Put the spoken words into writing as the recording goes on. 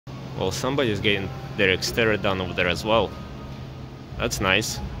Well, somebody's getting their exterior done over there as well. That's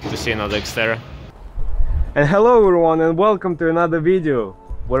nice to see another exterior. And hello everyone, and welcome to another video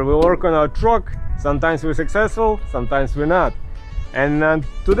where we work on our truck. Sometimes we're successful, sometimes we're not. And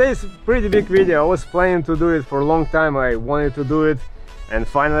today's pretty big video. I was planning to do it for a long time. I wanted to do it, and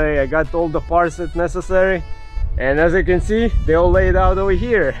finally I got all the parts that necessary. And as you can see, they all laid out over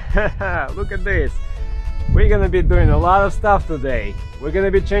here. Look at this. We're gonna be doing a lot of stuff today. We're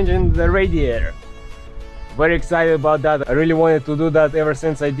gonna be changing the radiator. Very excited about that. I really wanted to do that ever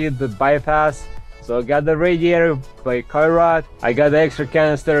since I did the bypass. So I got the radiator by Koyorad. I got the extra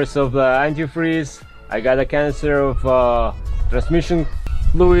canisters of the antifreeze. I got a canister of transmission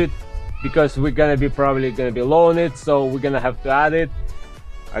fluid because we're gonna be probably low on it, so we're gonna have to add it.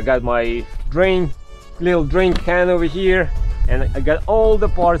 I got my little drain can over here, and I got all the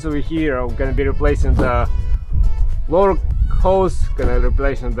parts over here. I'm gonna be replacing the lower hose, gonna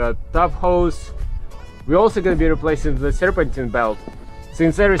replacing the top hose. We're also gonna be replacing the serpentine belt.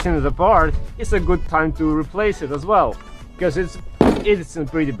 Since everything is apart, it's a good time to replace it as well, because it's in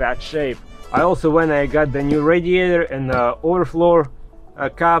pretty bad shape. I also went and I got the new radiator and overflow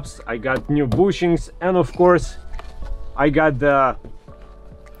caps. I got new bushings, and of course I got the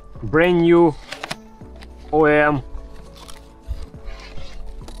brand new OEM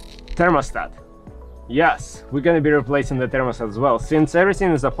thermostat. Yes, we're gonna be replacing the thermostat as well. Since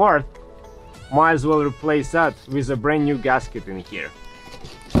everything is apart, might as well replace that with a brand new gasket in here.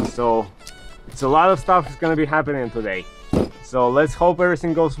 So it's a lot of stuff is gonna be happening today, so let's hope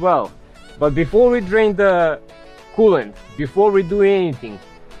everything goes well. But before we drain the coolant, before we do anything,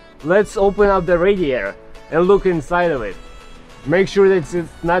 let's open up the radiator and look inside of it. Make sure that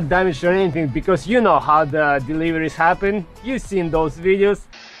it's not damaged or anything, because you know how the deliveries happen. You've seen those videos.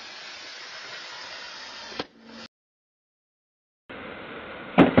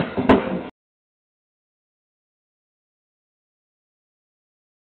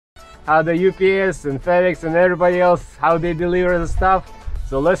 How the UPS and FedEx and everybody else, how they deliver the stuff.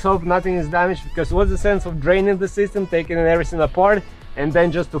 So let's hope nothing is damaged, because what's the sense of draining the system, taking everything apart, and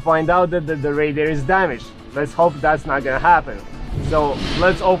then just to find out that the radiator is damaged? Let's hope that's not gonna happen. So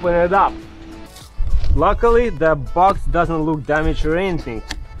let's open it up. Luckily the box doesn't look damaged or anything.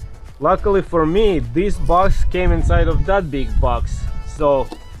 Luckily for me, this box came inside of that big box, so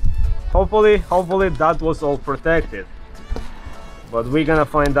hopefully that was all protected. But we're gonna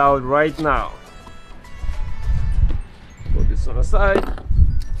find out right now. Put this on the side.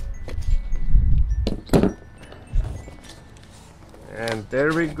 And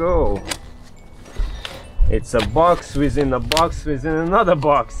there we go. It's a box within a box within another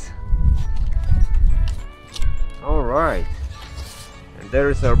box. All right. And there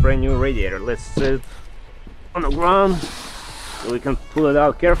is our brand new radiator. Let's set it on the ground so we can pull it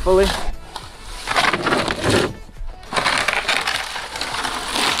out carefully.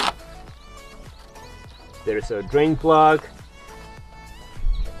 There's a drain plug.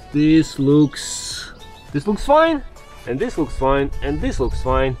 This looks fine, and this looks fine, and this looks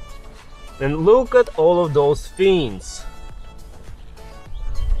fine. And look at all of those fins.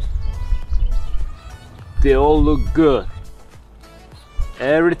 They all look good.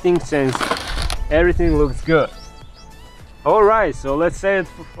 Everything looks good. All right, so let's set it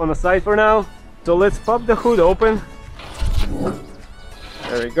on the side for now. So let's pop the hood open.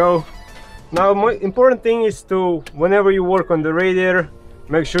 There we go. Now, my important thing is to, whenever you work on the radiator,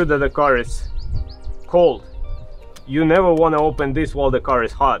 make sure that the car is cold. You never want to open this while the car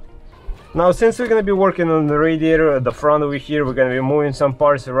is hot. Now, since we're going to be working on the radiator at the front over here, we're going to be moving some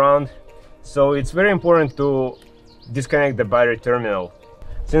parts around. So it's very important to disconnect the battery terminal.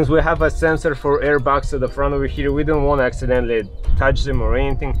 Since we have a sensor for airbags at the front over here, we don't want to accidentally touch them or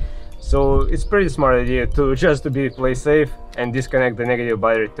anything. So it's pretty smart idea to just to play safe and disconnect the negative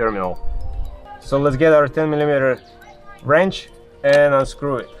battery terminal. So let's get our 10mm wrench and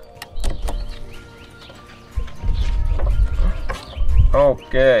unscrew it.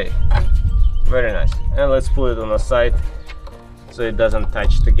 Okay, very nice. And let's put it on the side so it doesn't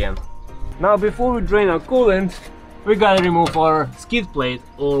touch it again. Now, before we drain our coolant, we gotta remove our skid plate,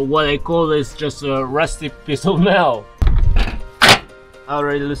 or what I call is just a rusty piece of metal. I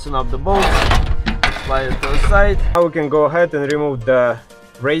already loosened up the bolt, slide it to the side. Now we can go ahead and remove the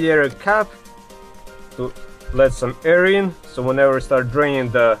radiator cap to let some air in, so whenever we start draining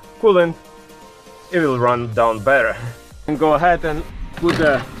the coolant, it will run down better. And go ahead and put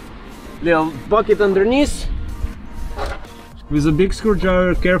a little bucket underneath. With a big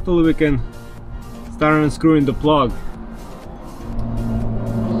screwdriver, carefully we can start unscrewing the plug.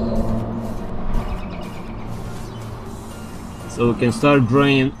 so we can start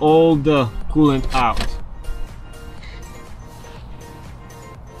draining all the coolant out.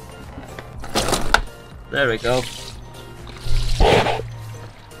 There we go.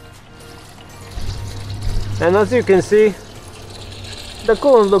 And as you can see, the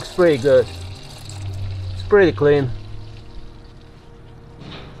coolant looks pretty good. It's pretty clean.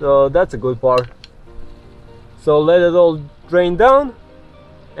 So that's a good part. So let it all drain down,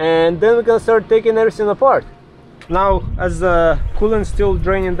 and then we're gonna start taking everything apart. Now, as the coolant's still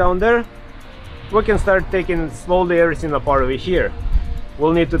draining down there, we can start taking slowly everything apart over here.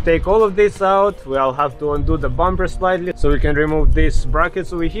 We'll need to take all of this out. We'll have to undo the bumper slightly so we can remove these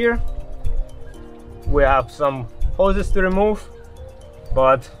brackets over here. We have some hoses to remove,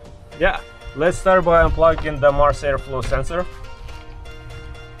 but yeah, let's start by unplugging the Mars airflow sensor.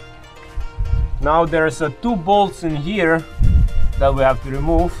 Now there's 2 bolts in here that we have to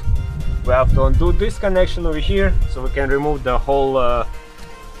remove. We have to undo this connection over here so we can remove the whole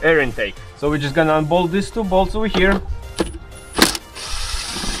air intake. So we're just gonna unbolt these 2 bolts over here.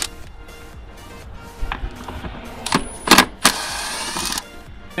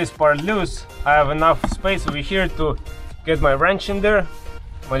 This part loose. I have enough space over here to get my wrench in there,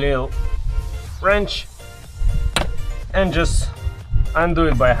 my little wrench, and just undo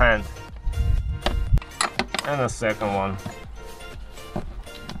it by hand. And a second one.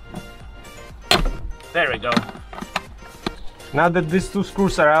 There we go. Now that these 2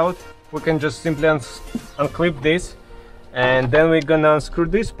 screws are out, we can just simply unclip this, and then we're gonna unscrew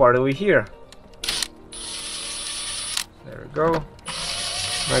this part over here. There we go.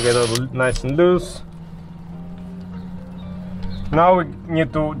 Now get it nice and loose. Now we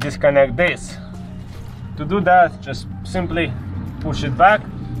need to disconnect this. To do that, just simply push it back,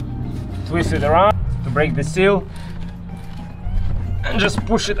 twist it around to break the seal, and just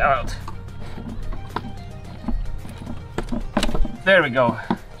push it out. There we go.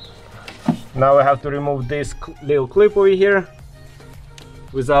 Now we have to remove this little clip over here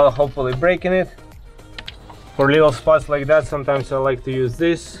without hopefully breaking it. For little spots like that, sometimes I like to use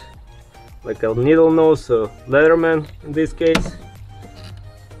this, like a needle nose, so Leatherman in this case.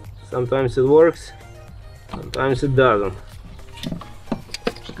 Sometimes it works, sometimes it doesn't.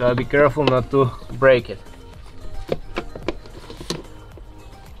 Just gotta be careful not to break it.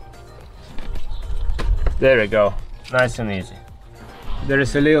 There we go, nice and easy. There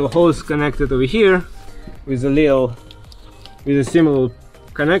is a little hose connected over here with a similar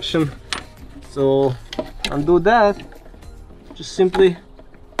connection. So undo that, just simply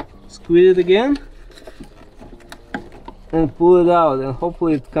squeeze it again and pull it out, and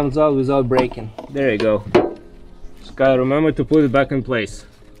hopefully it comes out without breaking. There you go. Just gotta remember to put it back in place.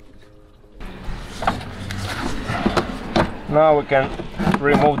 Now we can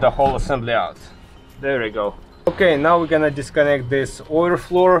remove the whole assembly out. There we go. Okay, now we're gonna disconnect this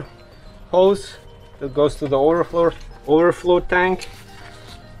overflow hose that goes to the overflow tank.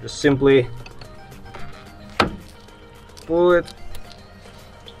 Just simply pull it.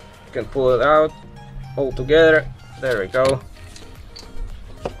 You can pull it out all together. There we go.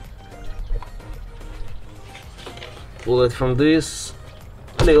 Pull it from this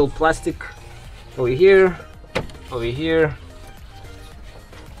little plastic over here,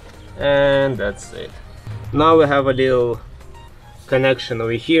 and that's it. Now we have a little connection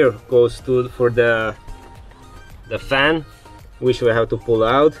over here, goes to for the fan, which we have to pull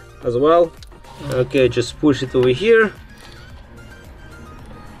out as well. Okay, just push it over here,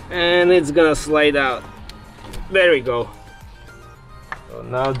 and it's gonna slide out. There we go. So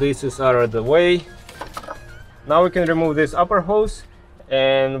now this is out of the way. Now we can remove this upper hose,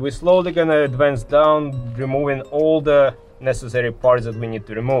 and we're slowly gonna advance down, removing all the necessary parts that we need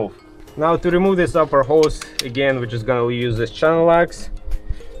to remove. Now to remove this upper hose, again we're just gonna use this channel axe.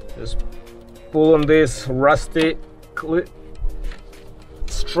 Just pull on this rusty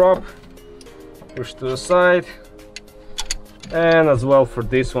strap, push to the side, and as well for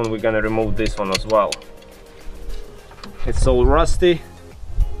this one we're gonna remove this one as well. It's all rusty,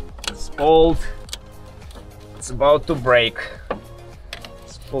 it's old, it's about to break.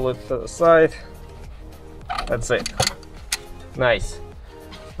 Let's pull it to the side. That's it. Nice.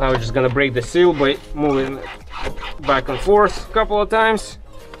 Now we're just gonna break the seal by moving it back and forth a couple of times.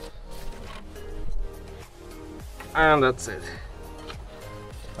 And that's it.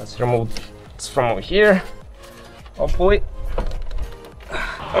 Let's remove it from over here, hopefully.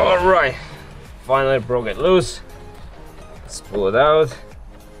 Alright, finally broke it loose. Let's pull it out.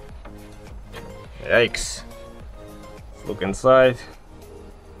 Yikes. Let's look inside.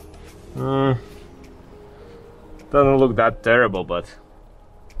 Doesn't look that terrible, but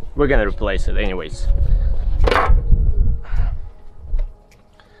we're gonna replace it anyways.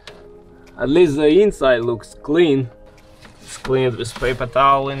 At least the inside looks clean. Let's clean it with paper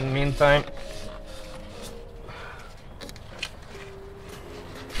towel in the meantime.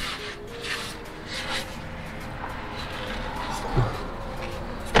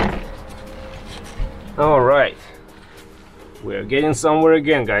 All right, we're getting somewhere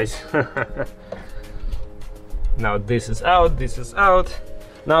again, guys. Now this is out, this is out.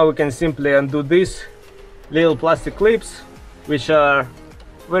 Now we can simply undo these little plastic clips, which are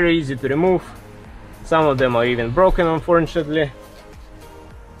very easy to remove. Some of them are even broken, unfortunately.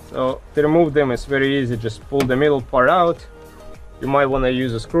 So to remove them is very easy. Just pull the middle part out. You might want to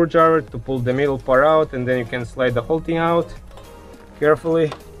use a screwdriver to pull the middle part out, and then you can slide the whole thing out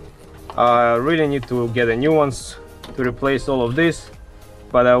carefully. I really need to get a new ones to replace all of this,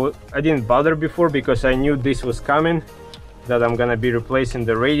 but I didn't bother before because I knew this was coming, that I'm gonna be replacing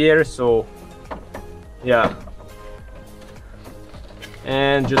the radiator. So yeah,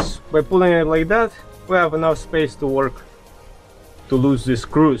 and just by pulling it like that, we have enough space to work to loose these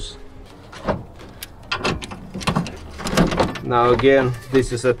screws. Now again,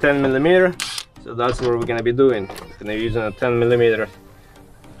 this is a 10mm, so that's what we're gonna be doing. We're gonna be using a 10mm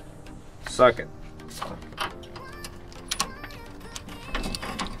socket.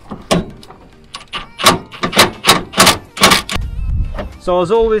 So as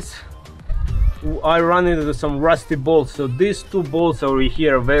always, I run into some rusty bolts. So these two bolts over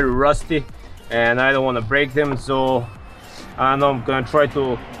here are very rusty and I don't want to break them, so I know I'm gonna try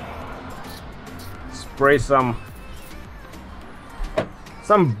to spray some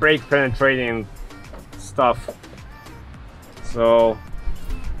brake penetrating stuff. So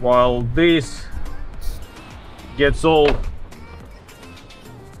while this gets all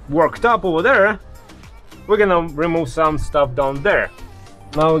worked up over there, we're gonna remove some stuff down there.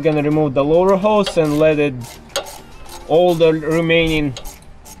 Now we're gonna remove the lower hose and let it all the remaining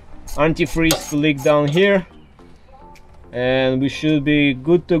antifreeze to leak down here, and we should be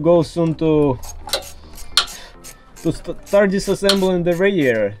good to go soon to start disassembling the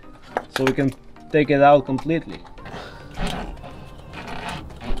radiator so we can take it out completely.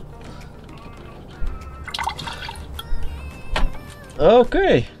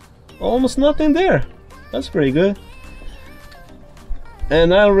 Okay, almost nothing there. That's pretty good.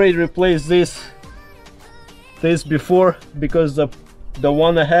 And I already replaced this before because the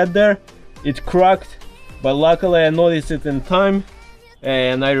one I had there, it cracked, but luckily I noticed it in time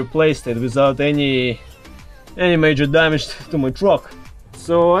and I replaced it without any major damage to my truck.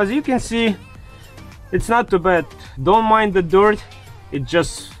 So as you can see, it's not too bad. Don't mind the dirt, it's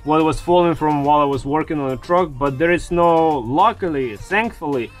just what was falling from while I was working on the truck, but there is no, luckily,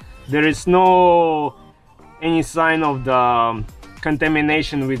 thankfully, there is no any sign of the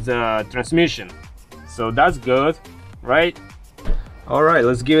contamination with the transmission, so that's good, right? All right,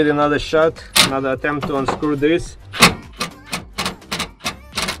 let's give it another shot, another attempt to unscrew this.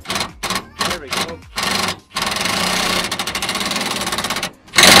 There we go.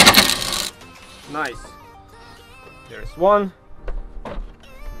 Nice. There's one.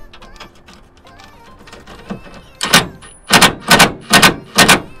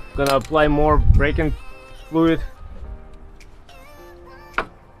 Gonna apply more braking fluid.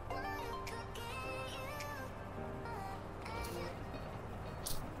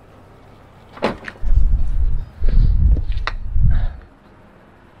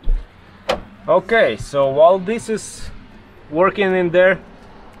 Okay, so while this is working in there,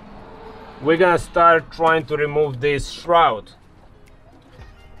 we're gonna start trying to remove this shroud.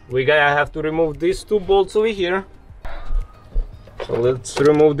 We're gonna have to remove these two bolts over here. So let's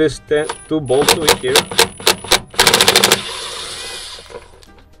remove these two bolts over here.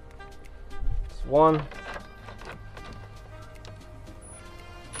 This one.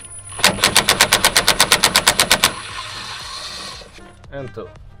 And two.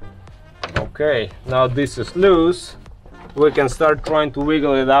 Okay, now this is loose. We can start trying to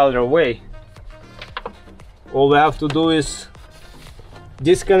wiggle it out of the way. All we have to do is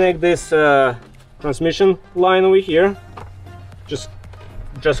disconnect this transmission line over here.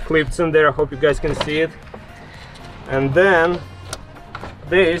 Just clips in there. I hope you guys can see it. And then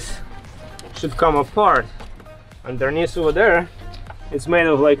this should come apart. Underneath over there, it's made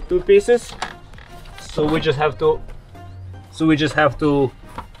of like two pieces. So we just have to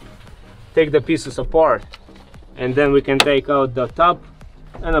take the pieces apart, and then we can take out the top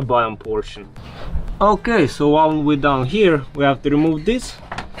and the bottom portion. Okay, so while we're down here, we have to remove this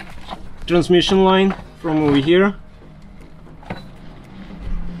transmission line from over here.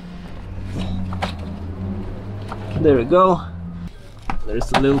 There we go. There's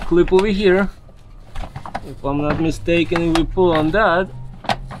a little clip over here. If I'm not mistaken, if we pull on that,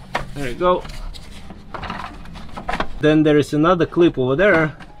 There you go. Then there is another clip over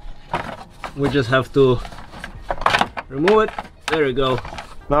there. We just have to remove it. There you go.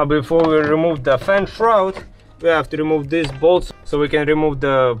 Now before we remove the fan shroud, we have to remove these bolts so we can remove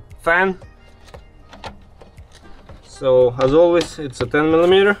the fan. So as always, it's a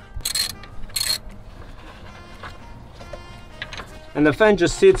 10mm. And the fan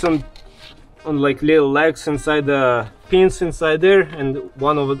just sits on like little legs inside the pins inside there, and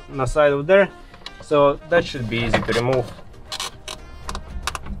one over the side of there. So that should be easy to remove.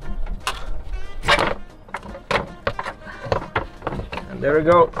 And there we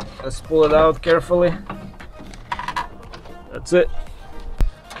go. Let's pull it out carefully. That's it.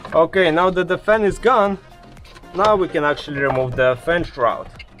 Okay, now that the fan is gone, now we can actually remove the fan shroud.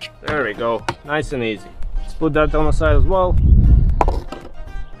 There we go. Nice and easy. Let's put that on the side as well.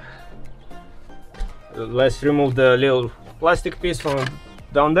 Let's remove the little plastic piece from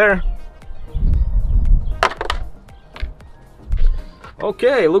down there.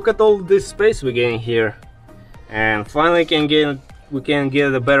 Okay, look at all this space we gain here, and finally we can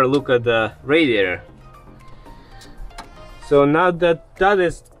get a better look at the radiator. So now that that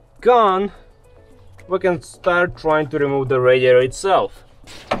is gone, we can start trying to remove the radiator itself.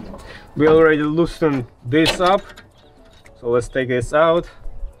 We already loosened this up, so let's take this out.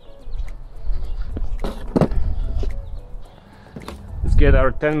 Let's get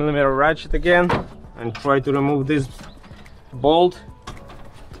our 10mm ratchet again and try to remove this bolt.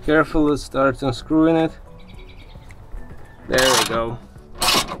 Carefully start unscrewing it. There we go.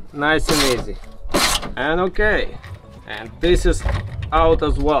 Nice and easy. And okay. And this is out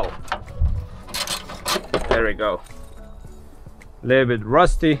as well. There we go. A little bit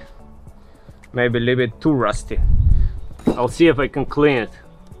rusty. Maybe a little bit too rusty. I'll see if I can clean it.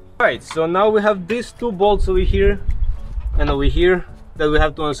 Alright, so now we have these two bolts over here and over here that we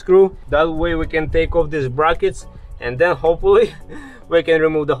have to unscrew. That way we can take off these brackets, and then hopefully we can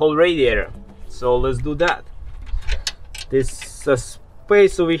remove the whole radiator. So let's do that. This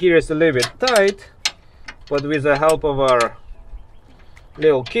space over here is a little bit tight, but with the help of our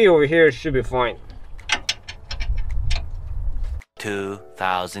little key over here, it should be fine.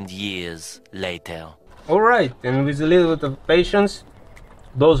 2,000 years later. Alright, and with a little bit of patience,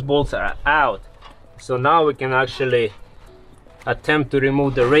 those bolts are out. So now we can actually attempt to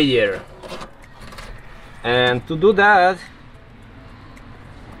remove the radiator. And to do that,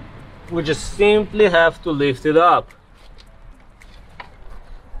 we just simply have to lift it up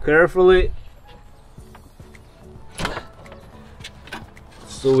carefully,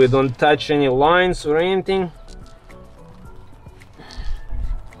 so we don't touch any lines or anything.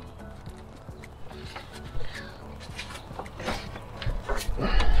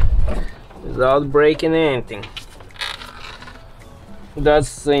 Without breaking anything.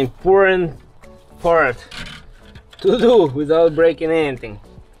 That's the important part to do, without breaking anything.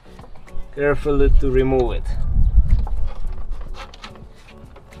 Carefully to remove it.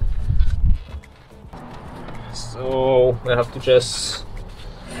 So we have to just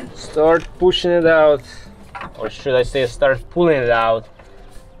start pushing it out, or should I say start pulling it out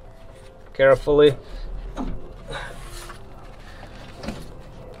carefully.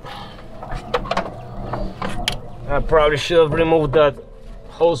 I probably should have removed that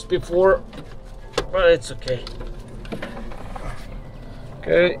hose before, but it's okay.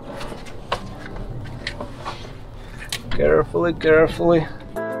 Okay. Carefully, carefully.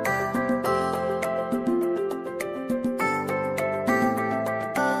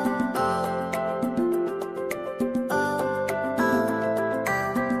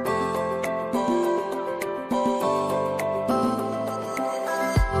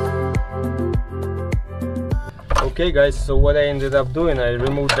 Okay guys, so what I ended up doing, I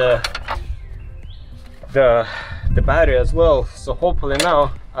removed the battery as well, so hopefully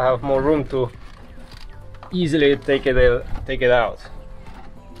now I have more room to easily take it out.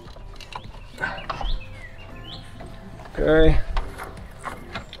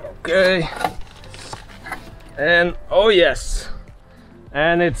 Okay, and oh yes,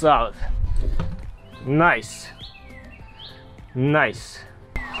 and it's out. Nice.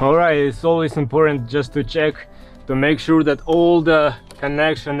 All right, it's always important just to check to make sure that all the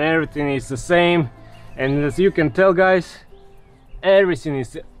connection, everything is the same. And as you can tell guys, everything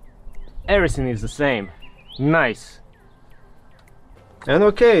is the same. Nice. And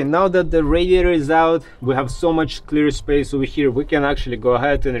okay, now that the radiator is out, we have so much clear space over here, we can actually go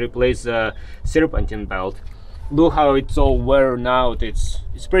ahead and replace the serpentine belt. Look how it's all worn out. It's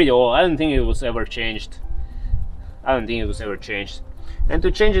pretty old. I don't think it was ever changed. And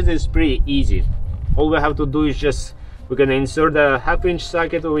to change it is pretty easy. All we have to do is just we're gonna insert a 1/2-inch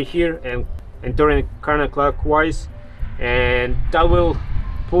socket over here and turn it counterclockwise, and that will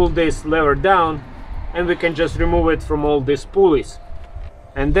pull this lever down, and we can just remove it from all these pulleys.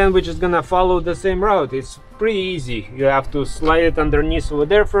 And then we're just gonna follow the same route. It's pretty easy. You have to slide it underneath over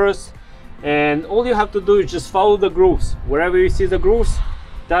there first, and all you have to do is just follow the grooves. Wherever you see the grooves,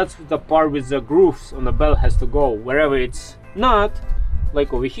 that's the part with the grooves on the belt has to go. Wherever it's not,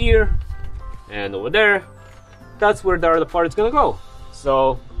 like over here and over there, that's where the other part is gonna go.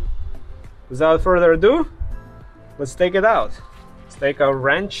 So without further ado, let's take it out. Let's take our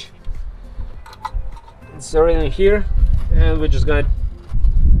wrench, insert it in here, and we're just gonna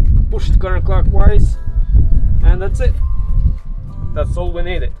push it counterclockwise, and that's it. That's all we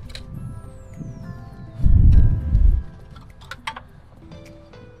needed.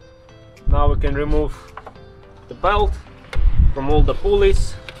 Now we can remove the belt from all the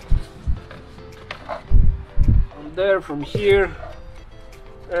pulleys, from there, from here,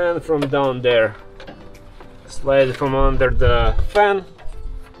 and from down there. Slide it from under the fan,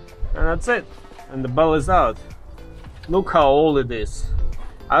 and that's it. And the belt is out. Look how old it is.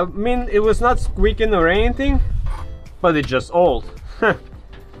 I mean, it was not squeaking or anything, but it's just old.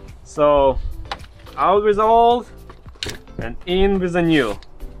 So out with the old and in with the new.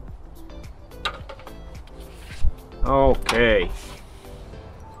 Okay,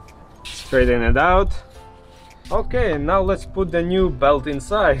 straighten it out. Okay, now let's put the new belt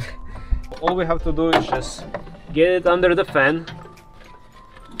inside. All we have to do is just get it under the fan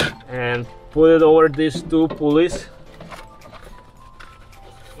and put it over these two pulleys,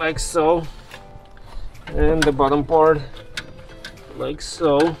 like so, and the bottom part like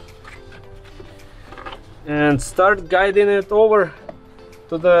so, and start guiding it over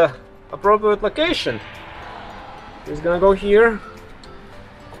to the appropriate location. It's gonna go here,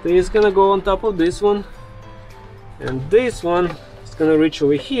 this is gonna go on top of this one, and this one is gonna reach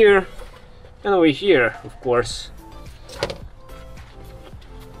over here and over here, of course.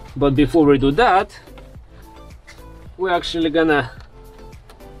 But before we do that, we're actually gonna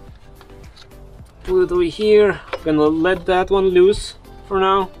put it over here. Gonna let that one loose for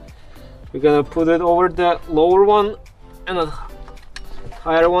now. We're gonna put it over the lower one and a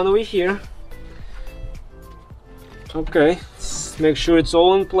higher one over here. Okay, let's make sure it's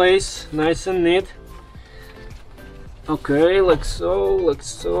all in place, nice and neat. Okay, like so, like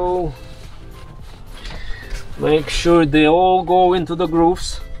so. Make sure they all go into the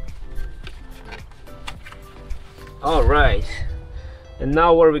grooves. All right, and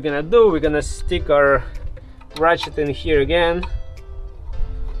now what we're gonna do, we're gonna stick our ratchet in here again,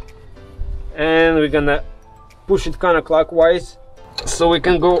 and we're gonna push it counterclockwise so we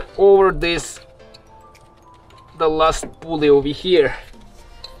can go over this, the last pulley over here.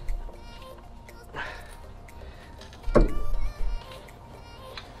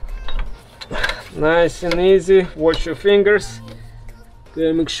 Nice and easy. Watch your fingers.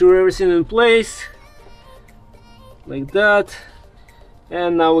 Okay, make sure everything in place like that,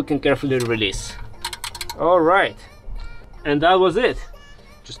 and now we can carefully release. All right, and that was it.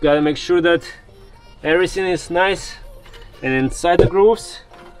 Just gotta make sure that everything is nice and inside the grooves.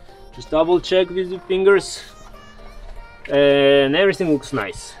 Just double check with your fingers, and everything looks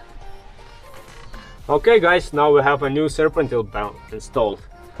nice. Okay guys, now we have a new serpentine belt installed.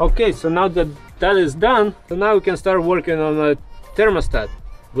 Okay, so now that that is done, so now we can start working on a thermostat.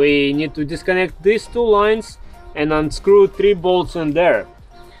 We need to disconnect these two lines and unscrew 3 bolts in there.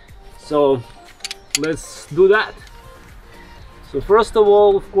 So let's do that. So first of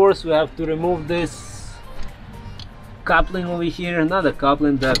all, of course, we have to remove this coupling over here, not the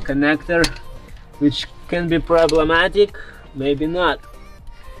coupling, the connector, which can be problematic, maybe not.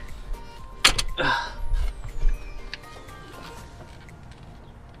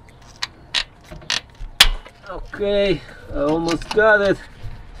 Okay, I almost got it.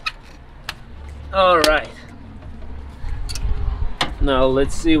 All right. Now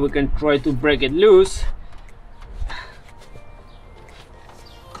let's see, we can try to break it loose.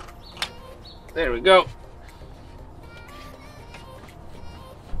 There we go.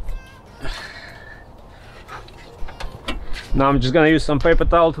 Now I'm just gonna use some paper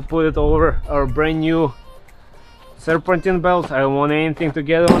towel to put it over our brand new serpentine belt. I don't want anything to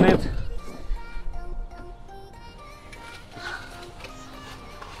get on it.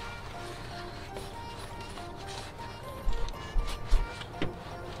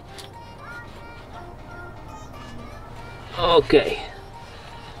 Okay,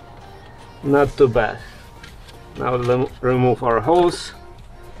 not too bad. Now we'll remove our hose.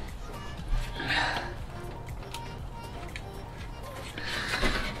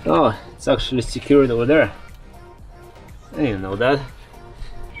 Oh, it's actually secured over there. I didn't know that.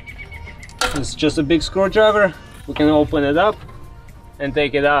 It's just a big screwdriver. We can open it up and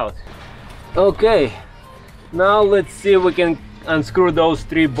take it out. Okay, now let's see if we can unscrew those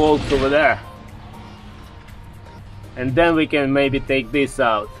 3 bolts over there. And then we can maybe take this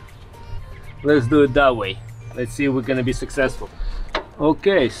out. Let's do it that way. Let's see if we're gonna be successful.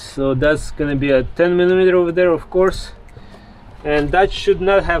 Okay, so that's gonna be a 10mm over there, of course. And that should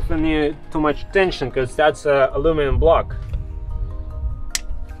not have any too much tension because that's an aluminum block.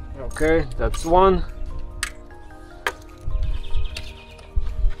 Okay, that's one.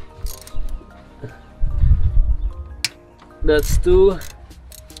 That's 2.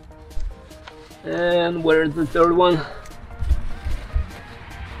 And where's the 3rd one?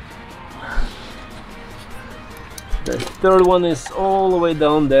 The 3rd one is all the way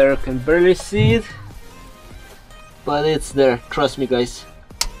down there. Can barely see it, but it's there. Trust me, guys.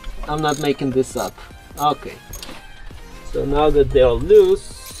 I'm not making this up. Okay. So now that they're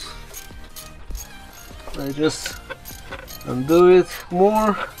loose, I just undo it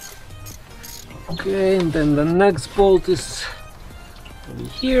more. Okay, and then the next bolt is over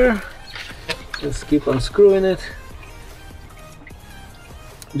here. Let's keep unscrewing it.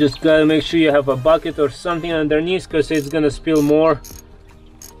 Just gotta make sure you have a bucket or something underneath because it's gonna spill more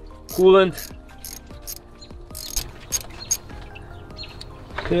coolant.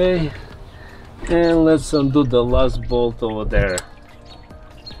 Okay, and let's undo the last bolt over there.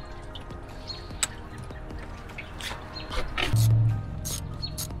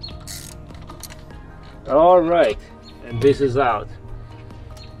 All right, and this is out.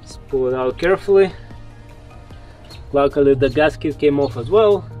 Let's pull it out carefully. Luckily the gasket came off as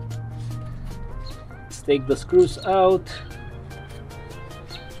well. Let's take the screws out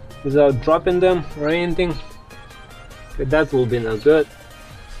without dropping them or anything. Okay, that will be not good.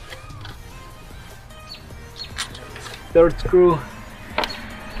 3rd screw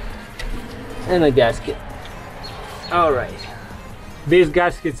and a gasket. All right, these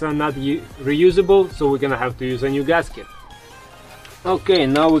gaskets are not reusable, so we're gonna have to use a new gasket. Okay,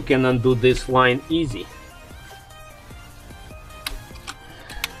 now we can undo this line easy.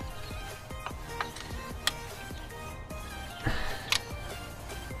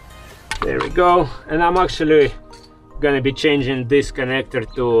 There we go, and I'm actually gonna be changing this connector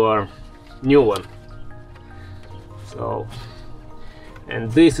to a new one. So, and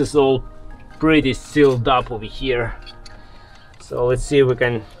this is all pretty sealed up over here. So let's see if we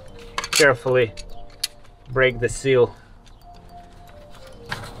can carefully break the seal.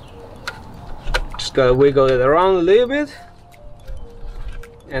 Just gotta wiggle it around a little bit,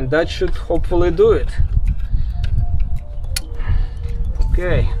 and that should hopefully do it.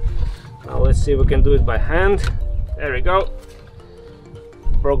 Okay. Now let's see if we can do it by hand. There we go.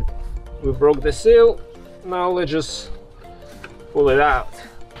 We broke the seal. Now let's just pull it out.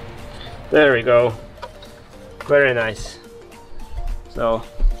 There we go. Very nice. So,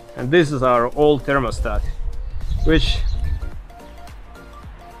 and this is our old thermostat, which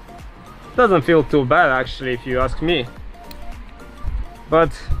doesn't feel too bad actually, if you ask me.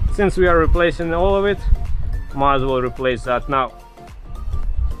 But since we are replacing all of it, might as well replace that now.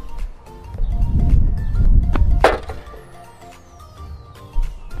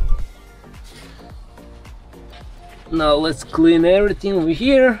 Now let's clean everything over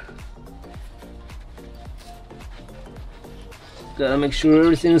here. Gotta make sure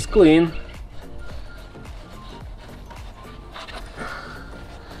everything is clean.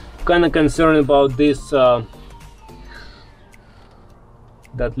 Kinda concerned about this that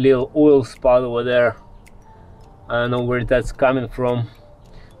little oil spot over there. I don't know where that's coming from.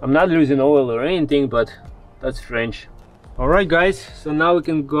 I'm not losing oil or anything, but that's strange. Alright guys, so now we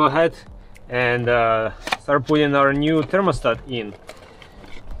can go ahead and start putting our new thermostat in.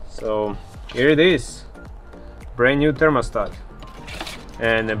 So here it is, brand new thermostat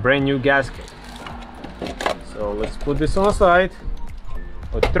and a brand new gasket. So let's put this on the side,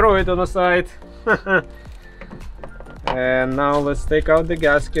 or throw it on the side. And now let's take out the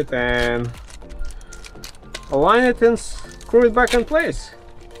gasket and align it and screw it back in place.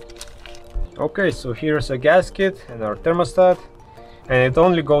 Okay, so here's a gasket and our thermostat, and it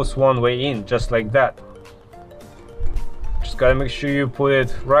only goes one way in, just like that. Just gotta make sure you put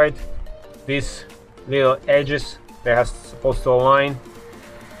it right. These little edges, they are supposed to align.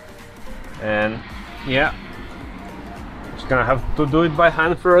 And yeah, just gonna have to do it by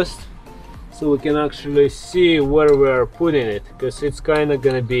hand first, so we can actually see where we're putting it, because it's kind of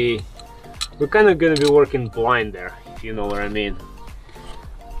gonna be, we're kind of gonna be working blind there, if you know what I mean.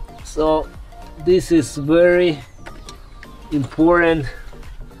 So this is very important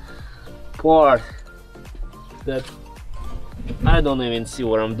part that I don't even see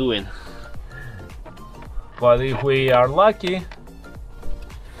what I'm doing. But if we are lucky,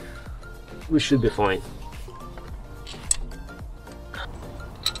 we should be fine.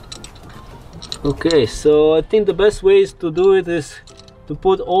 Okay, so I think the best way is to do it is to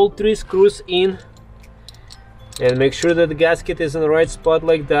put all 3 screws in and make sure that the gasket is in the right spot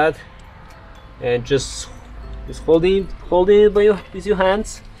like that, and just holding it with your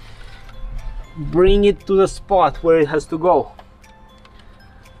hands, bring it to the spot where it has to go,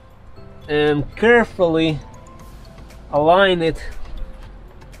 and carefully align it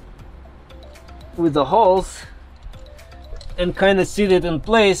with the holes and kind of sit it in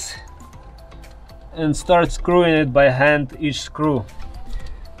place and start screwing it by hand, each screw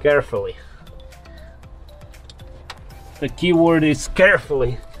carefully. The key word is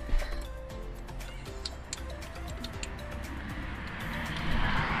carefully.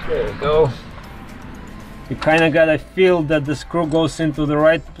 There we go. You kind of gotta feel that the screw goes into the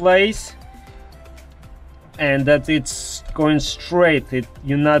right place and that it's going straight.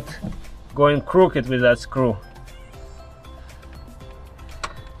 You're not going crooked with that screw.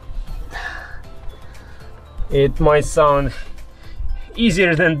 It might sound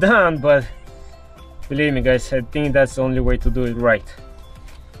easier than done, but believe me guys, I think that's the only way to do it right.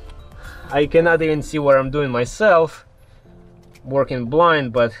 I cannot even see what I'm doing myself, working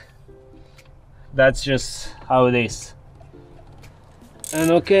blind, but that's just how it is. And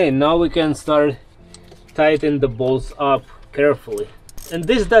okay, now we can start tightening the bolts up carefully. And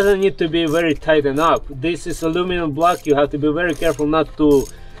this doesn't need to be very tightened up. This is aluminum block. You have to be very careful not to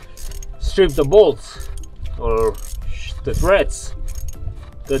strip the bolts or the threads,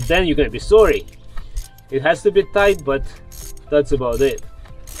 because then you're gonna be sorry. It has to be tight, but that's about it.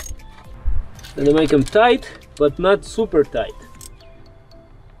 And to make them tight, but not super tight.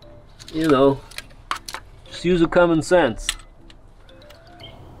 You know, just use a common sense.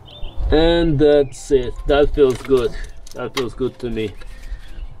 And that's it. That feels good. That feels good to me.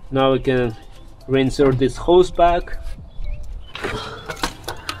 Now we can reinsert this hose back.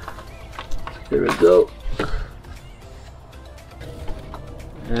 There we go.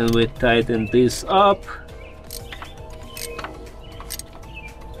 And we tighten this up.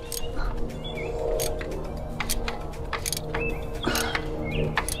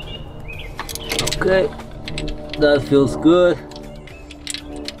 Okay, that feels good.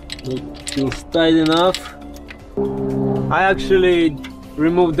 It feels tight enough. I actually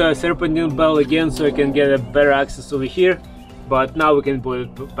removed the serpentine belt again so I can get a better access over here, but now we can put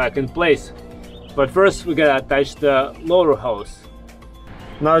it back in place. But first we gotta attach the lower hose.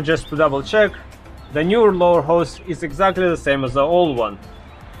 Now just to double check, the newer lower hose is exactly the same as the old one,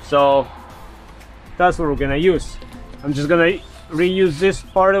 so that's what we're gonna use. I'm just gonna reuse this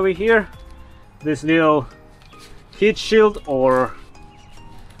part over here, this little heat shield or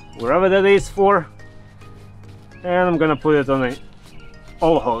wherever that is for, and I'm gonna put it on the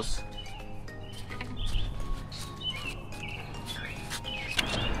old hose.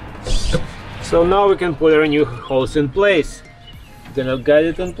 So now we can put our new hose in place. Gonna guide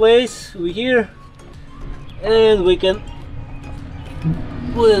it in place over here, and we can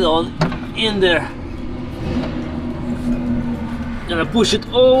put it on in there. Gonna push it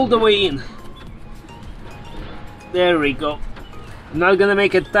all the way in. There we go. I'm not gonna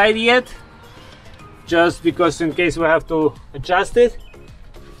make it tight yet, just because in case we have to adjust it,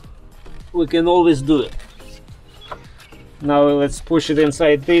 we can always do it. Now let's push it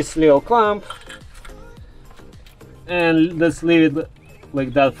inside this little clamp, and let's leave it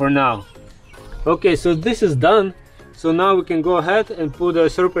like that for now. Okay, so this is done. So now we can go ahead and put the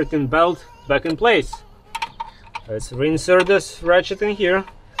serpentine belt back in place. Let's reinsert this ratchet in here.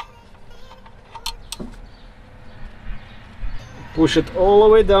 Push it all the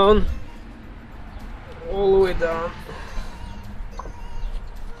way down. All the way down.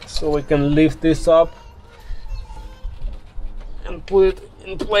 So we can lift this up and put it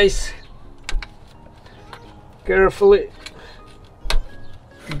in place carefully.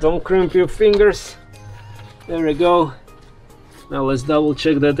 Don't crimp your fingers. There we go. Now let's double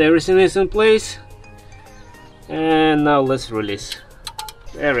check that everything is in place, and now let's release.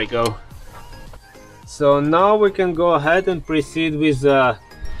 There we go. So now we can go ahead and proceed with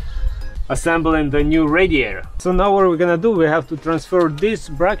assembling the new radiator. So now what we're gonna do, we have to transfer these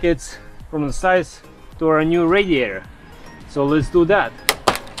brackets from the sides to our new radiator. So let's do that.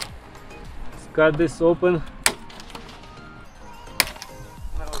 Let's cut this open.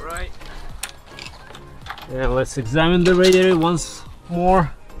 Alright. And let's examine the radiator once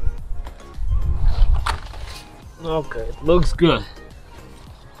more. Okay, it looks good.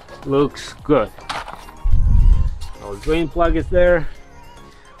 Looks good. Now Our drain plug is there.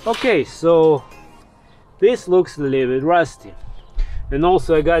 Okay, so this looks a little bit rusty. And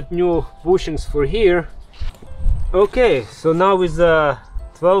also I got new bushings for here. Okay, so now with the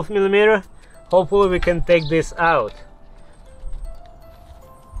 12mm, hopefully we can take this out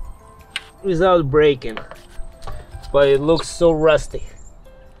without breaking, but it looks so rusty.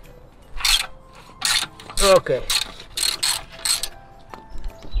 Okay,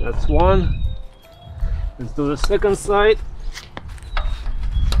 that's one. Let's do the second side.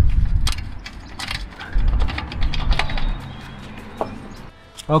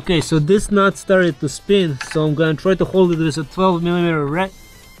 Okay, so this nut started to spin, so I'm gonna try to hold it with a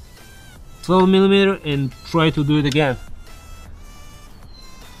 12mm and try to do it again.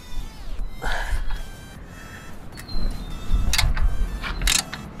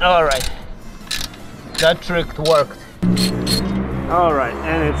 Alright, that trick worked. Alright,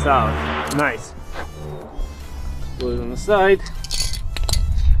 and it's out. Nice. Put it on the side.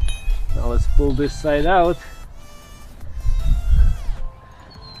 Now let's pull this side out.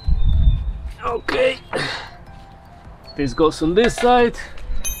 Okay, this goes on this side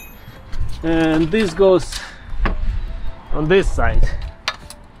and this goes on this side.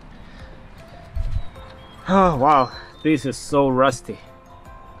 Oh wow, this is so rusty.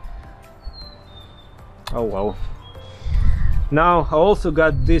 Oh well. Now I also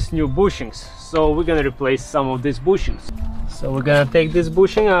got these new bushings, so we're gonna replace some of these bushings. So we're gonna take this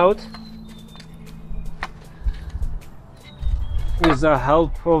bushing out with the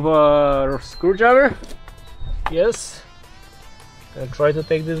help of a screwdriver. Yes, I'll try to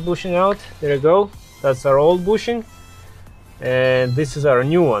take this bushing out. There you go. That's our old bushing, and this is our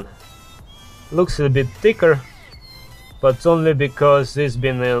new one. Looks a bit thicker, but it's only because it's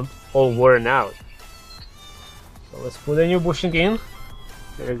been all worn out. So let's put a new bushing in.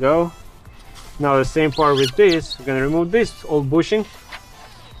 There you go. Now the same part with this. We're gonna remove this old bushing,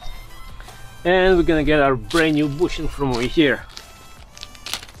 and we're gonna get our brand new bushing from over here.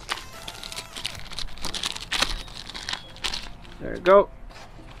 There you go.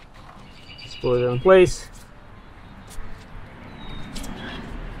 Let's put it in place.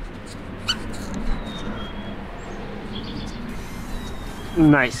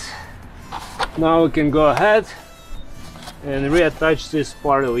 Nice. Now we can go ahead and reattach this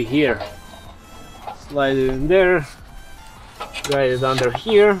part over here. Slide it in there, guide it under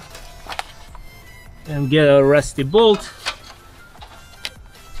here, and get a rusty bolt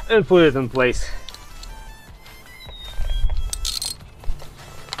and put it in place.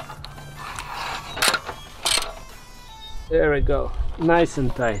 There we go, nice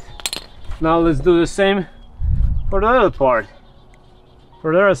and tight. Now let's do the same for the other part,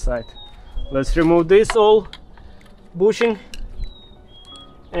 for the other side. Let's remove this old bushing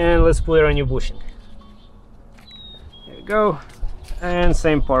and let's put a new bushing. There you go, and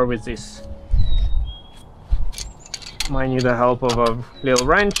same part with this. Might need the help of a little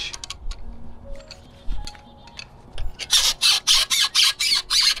wrench.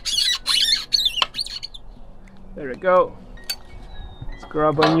 There we go. Let's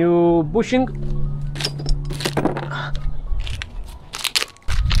grab a new bushing.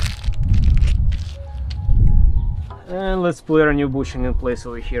 And let's put a new bushing in place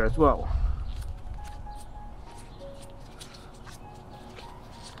over here as well.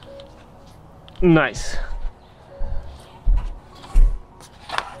 Nice.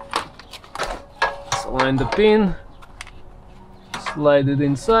 Let's align the pin, slide it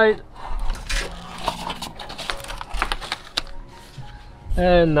inside.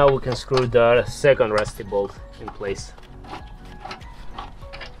 And now we can screw the second rusty bolt in place.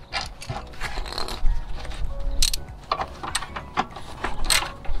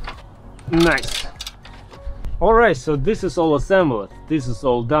 Nice. Alright, so this is all assembled. This is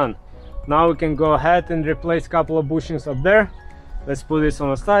all done. Now we can go ahead and replace a couple of bushings up there. Let's put this on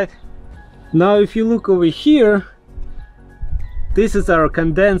the side. Now if you look over here, this is our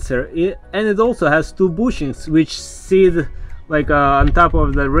condenser, and it also has two bushings which sit like on top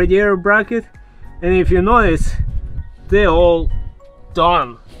of the radiator bracket. And if you notice, they're all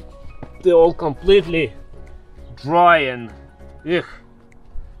done. They're all completely dry and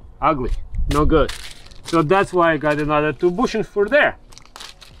ugly, no good. So that's why I got another two bushings for there.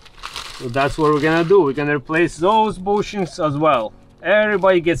 So that's what we're gonna do. We're gonna replace those bushings as well.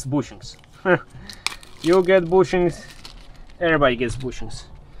 Everybody gets bushings. You get bushings, everybody gets bushings.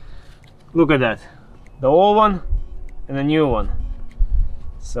 Look at that, the old one and the new one.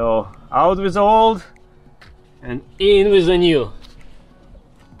 So out with the old and in with the new.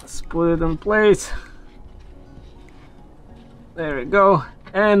 Let's put it in place. There we go.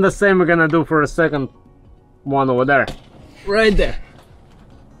 And the same we're gonna do for the second one over there, right there.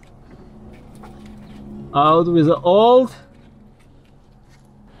 Out with the old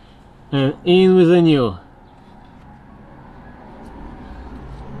and in with the new.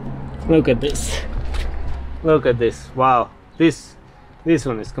 Look at this. Look at this. Wow, this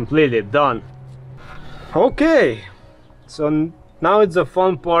one is completely done. Okay, so now it's the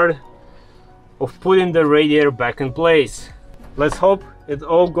fun part of putting the radiator back in place. Let's hope it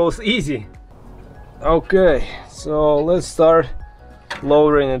all goes easy. Okay, so let's start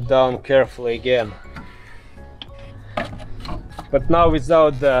lowering it down carefully again. But now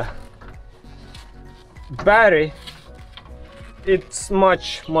without the battery, it's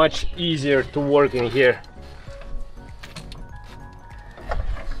much easier to work in here.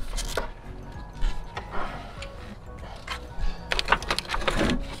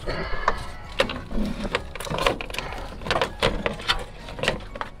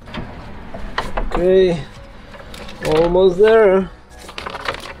 Okay, almost there,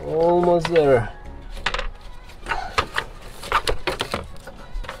 almost there.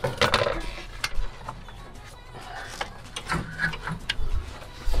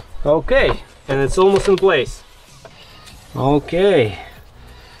 Okay, and it's almost in place. Okay,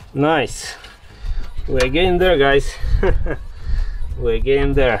 nice. We're getting there, guys. We're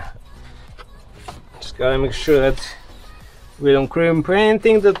getting there. Just gotta make sure that we don't crimp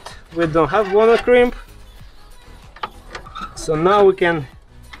anything that we don't want to crimp. So now we can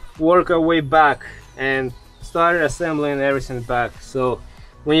work our way back and start assembling everything back. So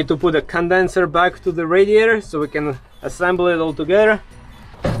we need to put a condenser back to the radiator so we can assemble it all together.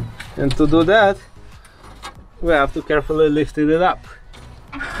 And to do that, we have to carefully lift it up.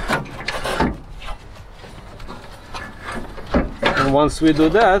 And once we do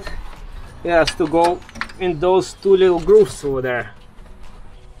that, it has to go in those two little grooves over there.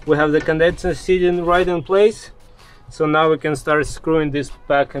 We have the condenser sitting right in place, so now we can start screwing this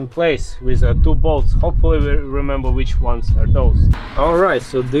back in place with two bolts. Hopefully we remember which ones are those. Alright,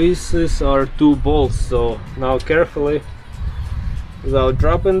 so this is our two bolts. So now carefully, without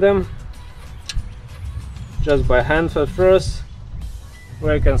dropping them, just by hand at first,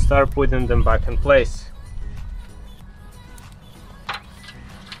 we can start putting them back in place.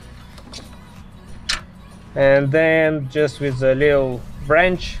 And then just with a little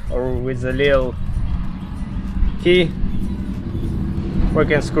branch or with a little key, we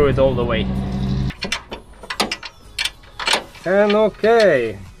can screw it all the way. And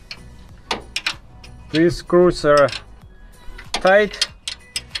okay, these screws are tight,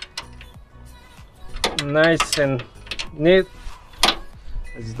 nice and neat.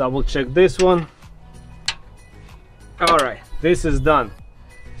 Let's double check this one. All right, this is done.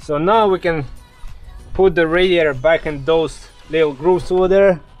 So now we can put the radiator back in those little grooves over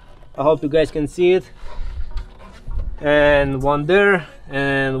there. I hope you guys can see it. And one there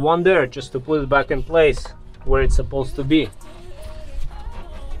and one there, just to put it back in place where it's supposed to be.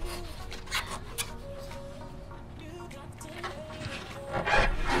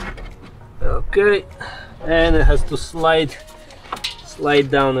 Okay, and it has to slide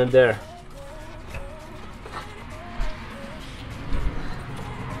down in there.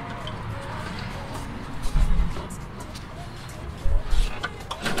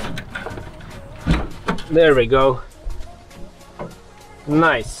 There we go.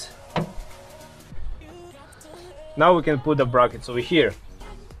 Nice. Now we can put the brackets over here.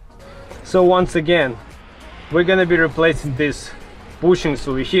 So once again, we're gonna be replacing these bushings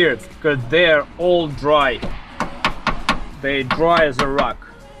over here because they're all dry. They dry as a rock.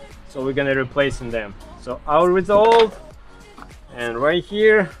 So we're gonna replacing them. So out with the old, and right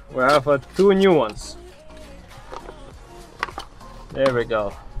here we have two new ones. There we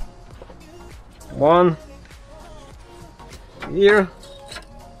go. One here.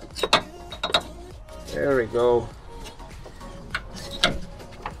 There we go.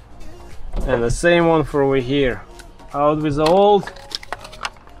 And the same one for over here. Out with the old,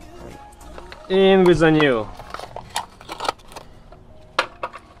 in with the new.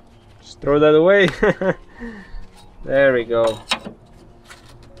 Just throw that away. There we go.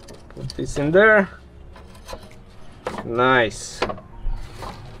 Put this in there. Nice.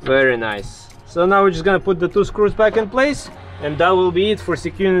 Very nice. So now we're just gonna put the two screws back in place, and that will be it for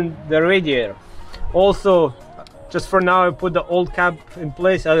securing the radiator. Also, just for now, I put the old cap in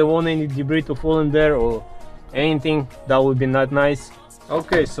place. I don't want any debris to fall in there or anything. That would be not nice.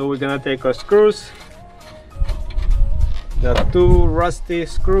 Okay, so we're gonna take our screws, the two rusty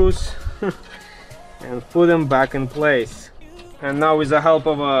screws, and put them back in place. And now with the help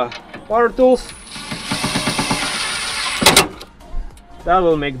of power tools, that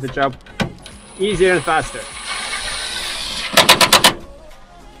will make the job easier and faster.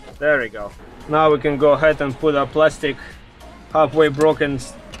 There we go. Now we can go ahead and put our plastic halfway broken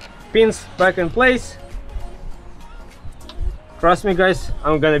pins back in place. Trust me guys,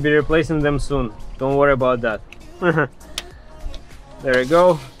 I'm gonna be replacing them soon. Don't worry about that. There we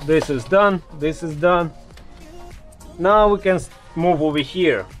go. This is done. This is done. Now we can move over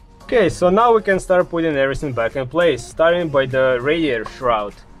here. Okay, so now we can start putting everything back in place, starting by the radiator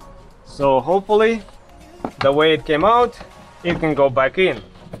shroud. So hopefully the way it came out, it can go back in.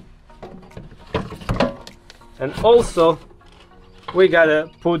 And also we gotta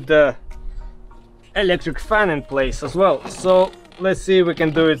put the electric fan in place as well. So let's see if we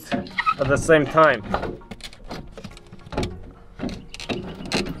can do it at the same time,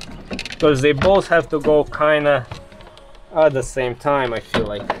 because they both have to go kinda at the same time, I feel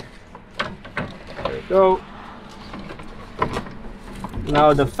like. There we go.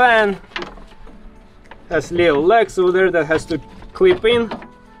 Now the fan has little legs over there that has to clip in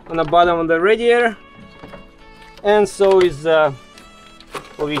on the bottom of the radiator, and so is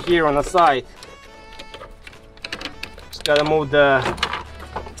over here on the side. Just gotta move the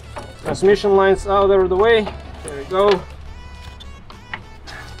transmission lines out of the way. There we go.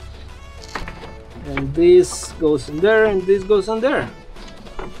 And this goes in there, and this goes in there.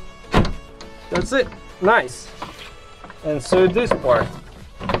 That's it. Nice. And so this part.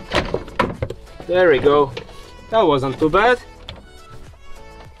 There we go. That wasn't too bad.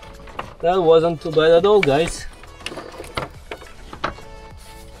 That wasn't too bad at all, guys.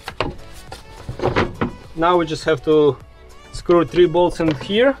 Now we just have to screw 3 bolts in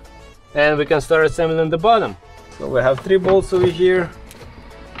here, and we can start assembling the bottom. So we have 3 bolts over here.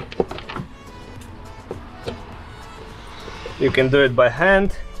 You can do it by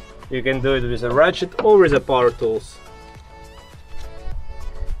hand, you can do it with a ratchet or with a power tools.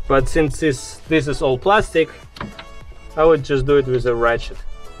 But since this is all plastic, I would just do it with a ratchet.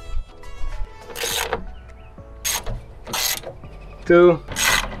 2.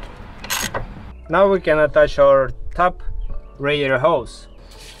 Now we can attach our top radiator hose.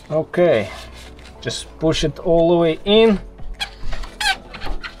 Okay, just push it all the way in.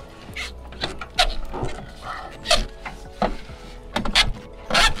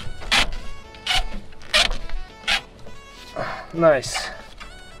 Nice.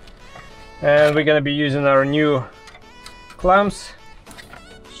 And we're gonna be using our new clamps.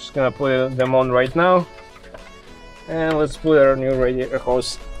 Just gonna put them on right now. And let's put our new radiator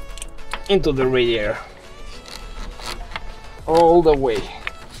hose into the radiator. All the way.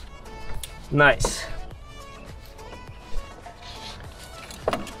 Nice.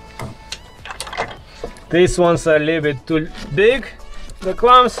 These ones are a little bit too big, the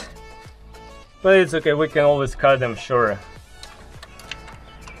clamps, but it's okay, we can always cut them, sure.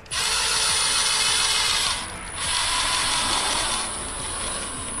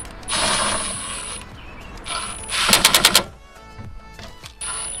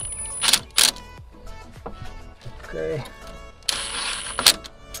 Okay.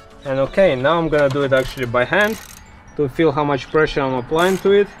 And okay, now I'm gonna do it actually by hand to feel how much pressure I'm applying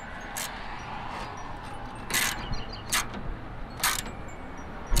to it.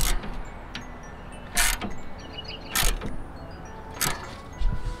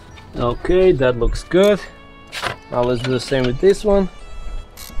 Okay, that looks good. Now let's do the same with this one.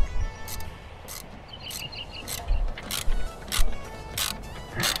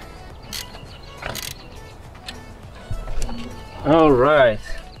 All right,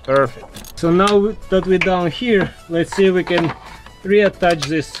 perfect. So now that we're down here, let's see if we can reattach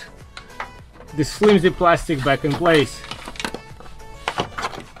this flimsy plastic back in place.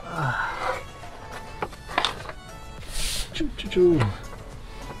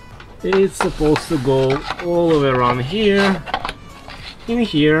 It's supposed to go all the way around here, in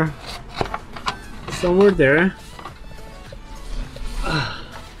here, somewhere there,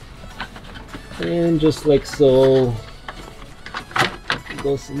 and just like so.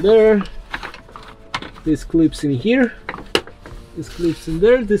 Goes in there. This clips in here. This clips in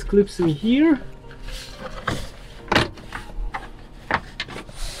there. This clips in here.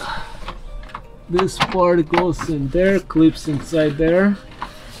 This part goes in there, clips inside there,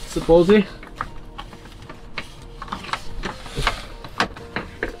 supposedly.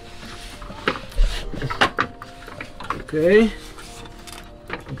 Okay,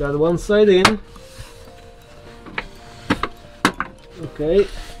 got one side in. Okay,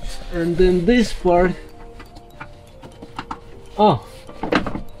 and then this part, oh,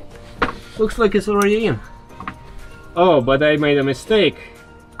 looks like it's already in. Oh, but I made a mistake.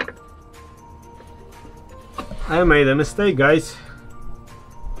 I made a mistake, guys.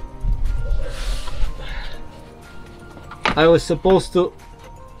 I was supposed to...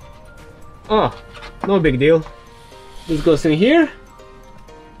 Oh, no big deal. This goes in here,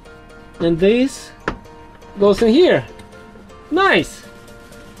 and this goes in here. Nice!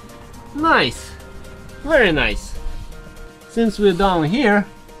 Nice! Very nice! Since we're down here,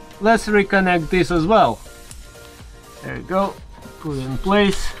 let's reconnect this as well. There we go. Put it in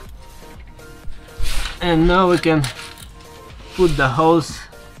place. And now we can put the hose,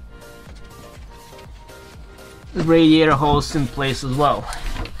 the radiator hose in place as well.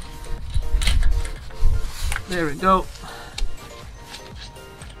 There we go.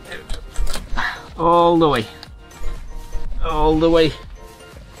 All the way. All the way.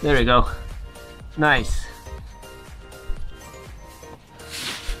 There we go. Nice.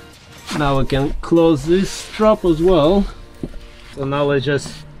 Now we can close this strap as well. So now let's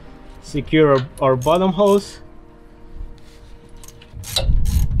just secure our bottom hose.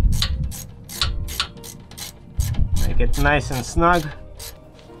 Make it nice and snug.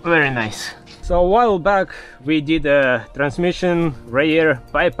 Very nice. So a while back we did a transmission radiator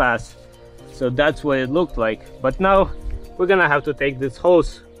bypass, so that's what it looked like. But now we're gonna have to take this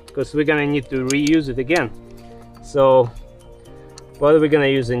hose because we're gonna need to reuse it again. So what are we gonna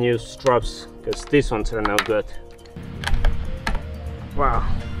use? The new straps, because these ones are no good. Wow,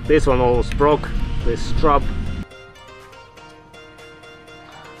 this one almost broke, this strap.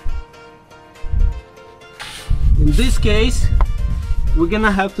 In this case, we're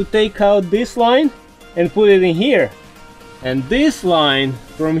gonna have to take out this line and put it in here. And this line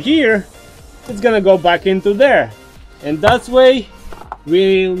from here, it's gonna go back into there. And that's way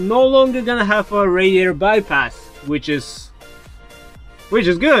we're no longer gonna have a radiator bypass, which is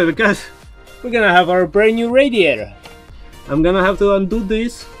good because we're gonna have our brand new radiator. I'm gonna have to undo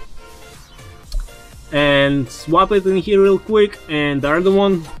this and swap it in here real quick, and the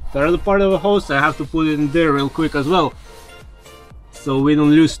other part of the hose I have to put it in there real quick as well, so we don't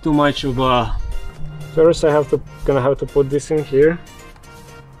lose too much of a... First gonna have to put this in here.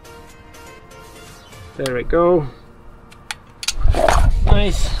 There we go.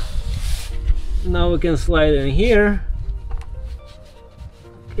 Nice. Now we can slide in here.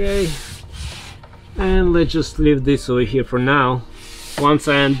 Okay, and let's just leave this over here for now. Once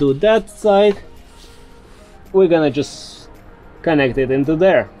I undo that side, we're gonna just connect it into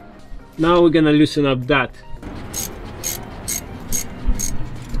there. Now we're gonna loosen up that.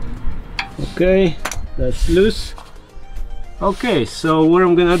 Okay, that's loose. Okay, so what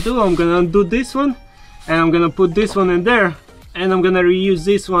I'm gonna do, I'm gonna undo this one and I'm gonna put this one in there, and I'm gonna reuse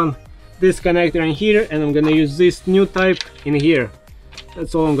this one, this connector in here, and I'm gonna use this new type in here.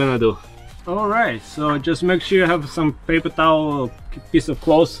 That's all I'm gonna do. Alright, so just make sure you have some paper towel or piece of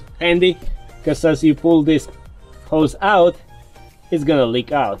cloth handy, because as you pull this hose out, it's gonna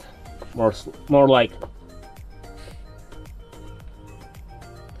leak out more like.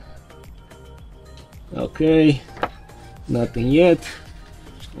 Okay, nothing yet.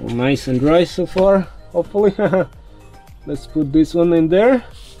 All nice and dry so far, hopefully. Let's put this one in there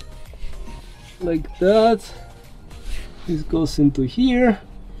like that. This goes into here.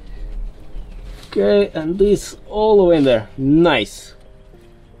 Okay, and this all the way in there. Nice,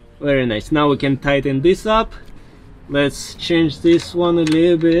 very nice. Now we can tighten this up. Let's change this one a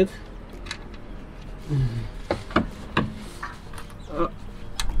little bit.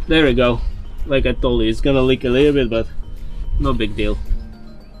 There we go. Like I told you, it's gonna leak a little bit, but no big deal.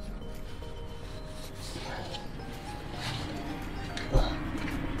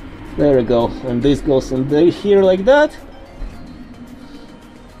 There we go, and this goes in there, here like that.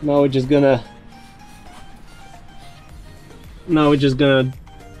 Now we're just gonna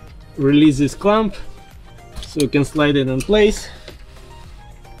release this clamp so we can slide it in place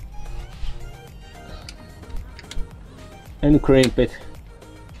and crimp it.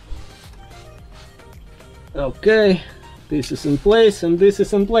 Okay, this is in place and this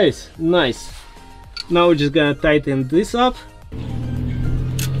is in place. Nice. Now we're just gonna tighten this up.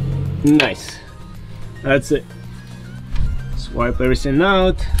 Nice. That's it. Swipe everything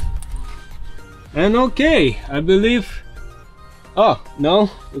out. And okay, I believe... Oh, no,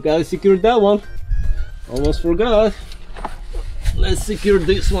 we gotta secure that one. Almost forgot. Let's secure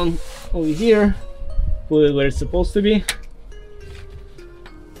this one over here. Put it where it's supposed to be.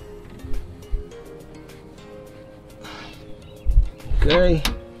 Okay.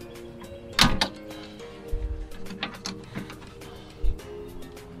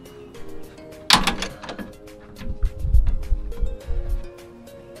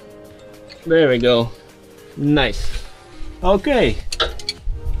 There we go. Nice. Okay.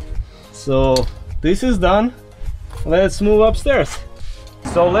 So this is done. Let's move upstairs.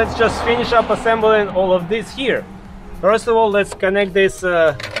 So let's just finish up assembling all of this here. First of all, let's connect this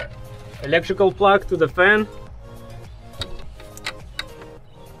electrical plug to the fan.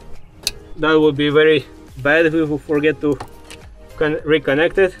 That would be very bad if we forget to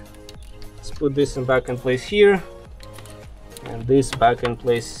reconnect it. Let's put this back in place here, and this back in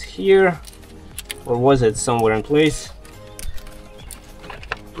place here. Or was it somewhere in place?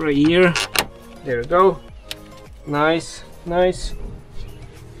 Right here. There we go. Nice, nice.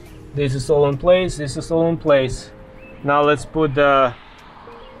 This is all in place. This is all in place. Now let's put the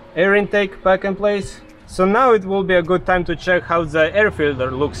air intake back in place. So now it will be a good time to check how the air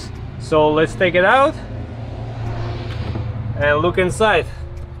filter looks. So let's take it out and look inside.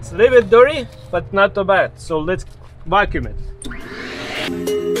 It's a little bit dirty, but not too bad. So let's vacuum it.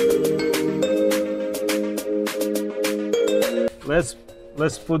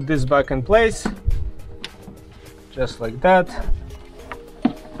 Let's put this back in place, just like that.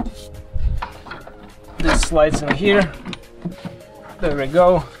 This slides in here. There we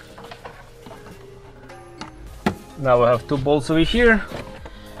go. Now we have two bolts over here.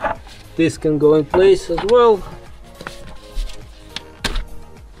 This can go in place as well.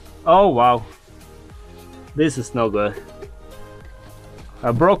 Oh wow, this is no good.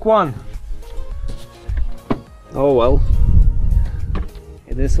 I broke one. Oh well,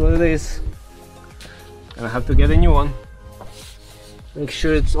 it is what it is. I have to get a new one. Make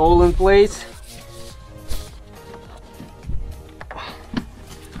sure it's all in place.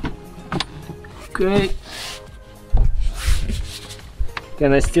 Okay.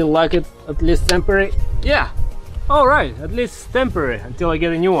 Can I still lock it, at least temporary? Yeah! Alright, at least temporary, until I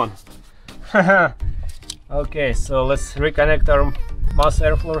get a new one. Okay, so let's reconnect our mass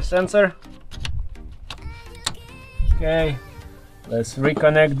airflow sensor. Okay, let's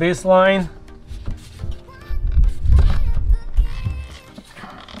reconnect this line.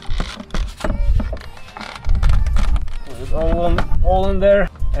 Put it all in there.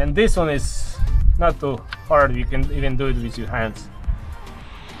 And this one is not too hard, you can even do it with your hands.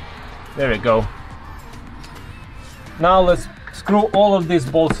 There we go. Now let's screw all of these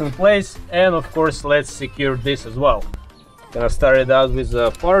bolts in place, and of course let's secure this as well. Gonna start it out with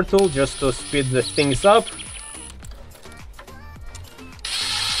a power tool just to speed the things up.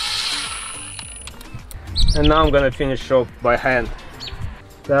 And now I'm gonna finish off by hand.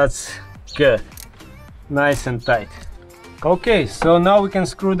 That's good. Nice and tight. Okay, so now we can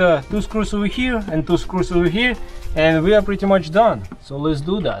screw the two screws over here and two screws over here, and we are pretty much done. So let's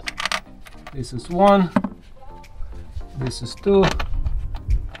do that. This is one, this is two,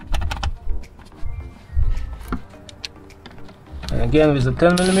 and again with a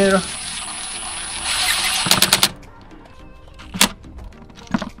 10mm.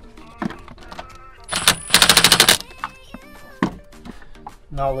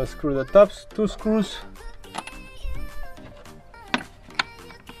 Now let's screw the top two screws.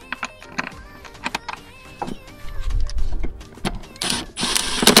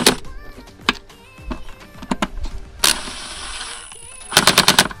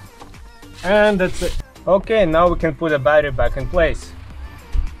 And that's it. Okay, now we can put the battery back in place.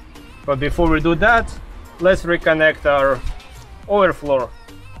 But before we do that, let's reconnect our overflow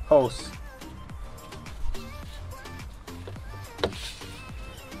hose.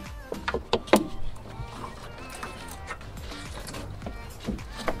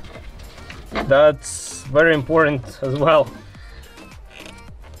 That's very important as well.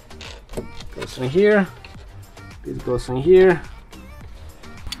 Goes in here, this goes in here.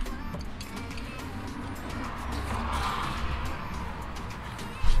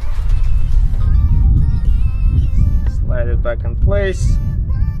 Slide it back in place,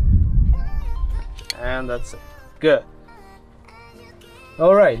 and that's it. Good.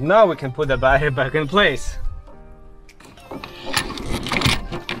 All right, now we can put the battery back in place.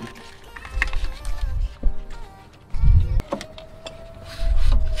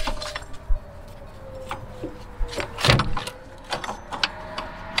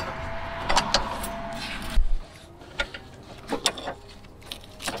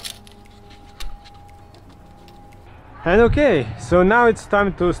 And okay, so now it's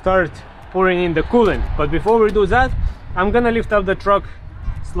time to start pouring in the coolant. But before we do that, I'm gonna lift up the truck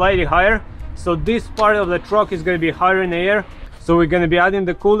slightly higher. So this part of the truck is gonna be higher in the air. So we're gonna be adding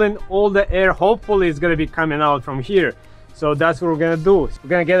the coolant. All the air hopefully is gonna be coming out from here. So that's what we're gonna do. We're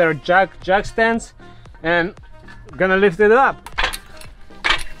gonna get our jack stands and we're gonna lift it up.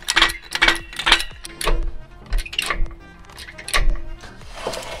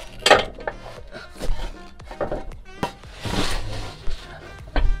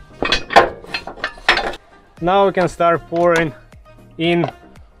 Now we can start pouring in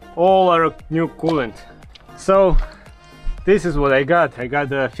all our new coolant. So this is what I got. I got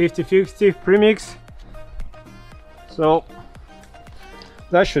the 50-50 premix, so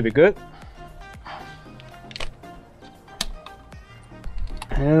that should be good.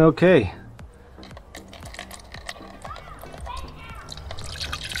 And okay,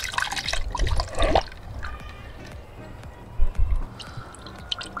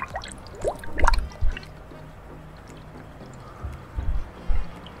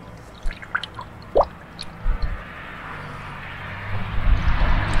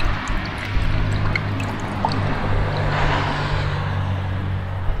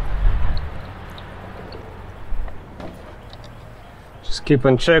 just keep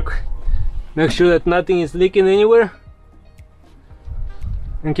on check, make sure that nothing is leaking anywhere,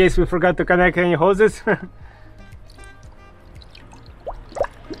 in case we forgot to connect any hoses. Let's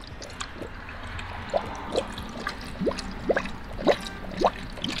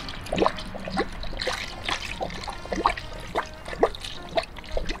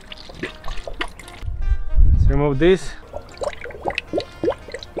remove this.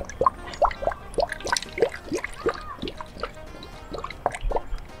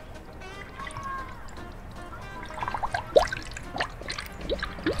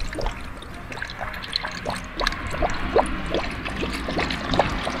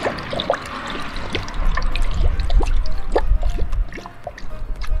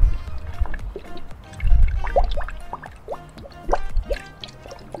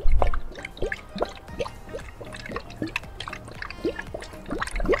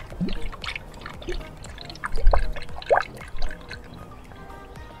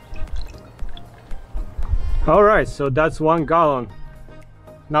 Alright, so that's 1 gallon.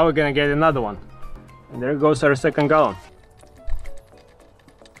 Now we're gonna get another one. And there goes our second gallon.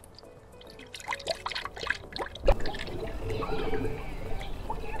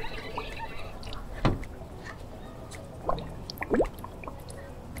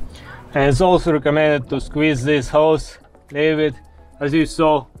 And it's also recommended to squeeze this hose, leave it. As you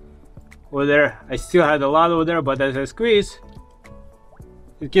saw over there, I still had a lot over there, but as I squeeze,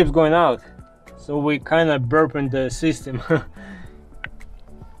 it keeps going out. So we kind of burping the system.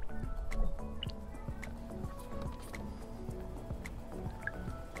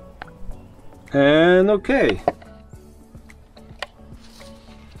 And okay,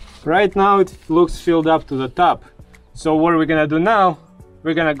 right now it looks filled up to the top. So what we're gonna do now,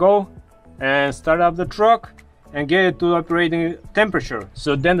 we're gonna go and start up the truck and get it to operating temperature.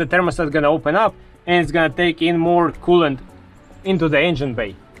 So then the thermostat is gonna open up and it's gonna take in more coolant into the engine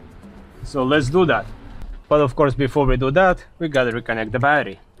bay. So let's do that. But of course, before we do that, we gotta reconnect the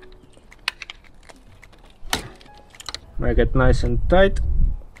battery. Make it nice and tight.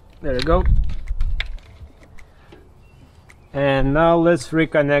 There you go. And now let's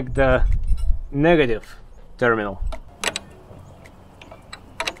reconnect the negative terminal.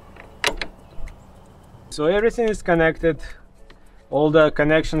 So everything is connected. All the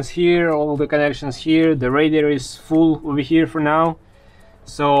connections here, all the connections here. The radiator is full over here for now.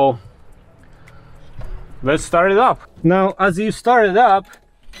 So let's start it up. Now, as you start it up,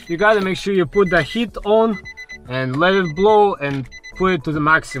 you gotta make sure you put the heat on and let it blow and put it to the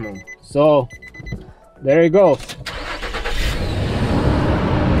maximum. So there you go.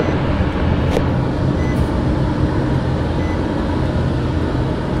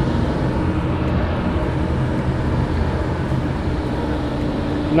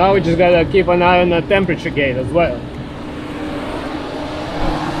 Now we just gotta keep an eye on the temperature gauge as well.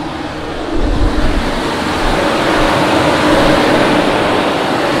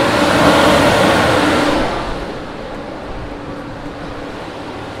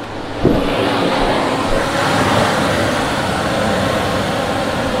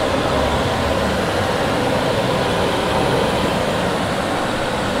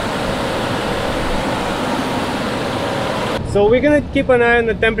 So we're gonna keep an eye on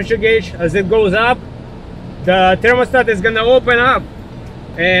the temperature gauge. As it goes up, the thermostat is gonna open up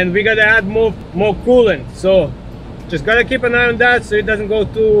and we gotta add more coolant. So just gotta keep an eye on that so it doesn't go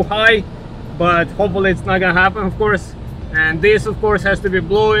too high, but hopefully it's not gonna happen, of course. And this of course has to be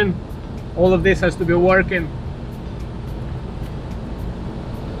blowing, all of this has to be working.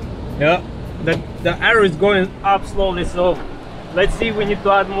 Yeah, the arrow is going up slowly, so let's see, we need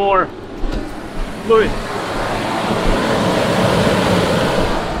to add more fluid.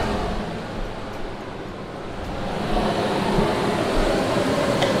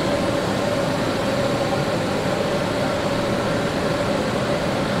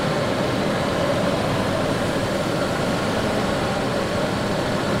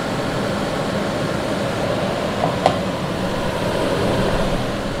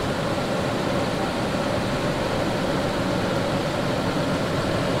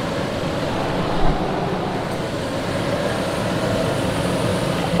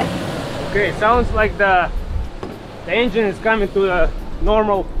 Okay, sounds like the engine is coming to a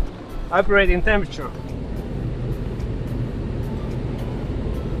normal operating temperature.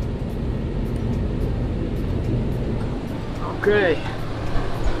 Okay.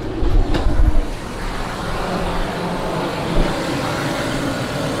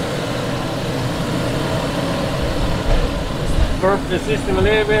 Burp the system a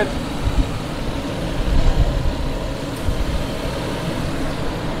little bit.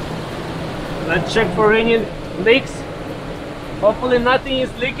 Let's check for any leaks. Hopefully nothing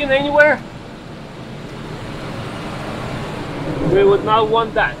is leaking anywhere. We would not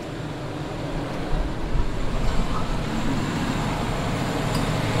want that.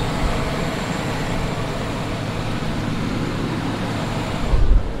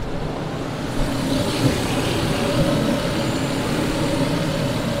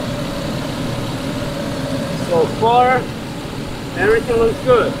 So far, everything looks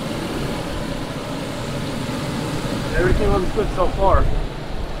good. Everything looks good so far.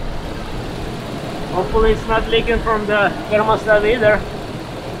 Hopefully it's not leaking from the thermostat either,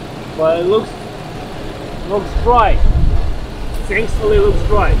 but it looks dry. Thankfully it looks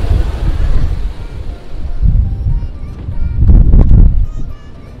dry.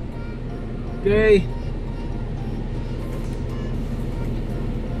 Okay.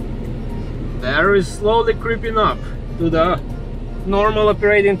 The air is slowly creeping up to the normal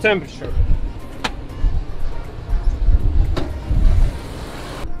operating temperature.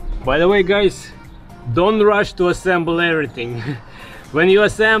 By the way, guys, don't rush to assemble everything. When you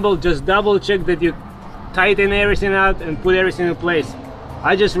assemble, just double check that you tighten everything out and put everything in place.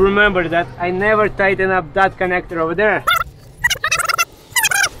 I just remembered that I never tighten up that connector over there.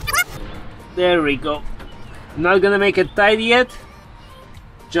 There we go. I'm not gonna make it tight yet,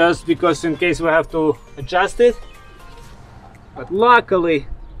 just because in case we have to adjust it. But luckily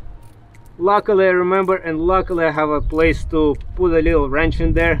I remember, and luckily I have a place to put a little wrench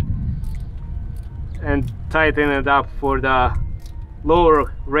in there and tighten it up for the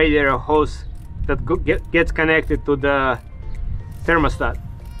lower radiator hose that gets connected to the thermostat.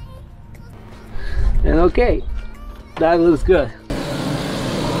 And okay, that looks good.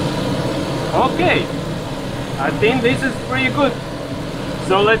 Okay, I think this is pretty good.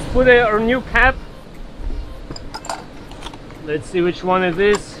 So let's put our new cap. Let's see which one it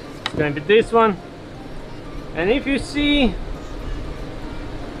is. It's gonna be this one. And if you see,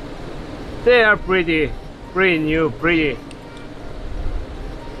 they are pretty new,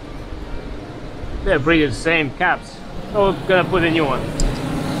 they're pretty the same caps. So we're gonna put a new one.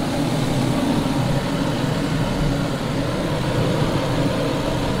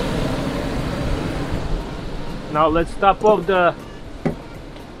 Now let's top off the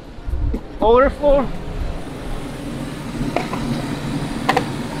overflow.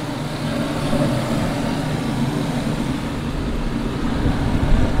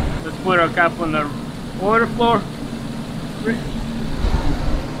 Let's put our cap on the overflow.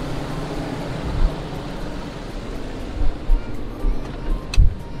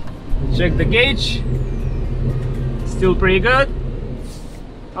 Check the gauge. Still pretty good.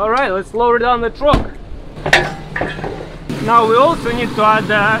 Alright, let's lower down the truck. Now we also need to add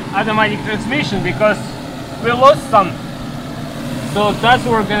the automatic transmission because we lost some. So that's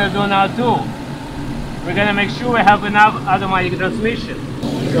what we're gonna do now too. We're gonna make sure we have enough automatic transmission.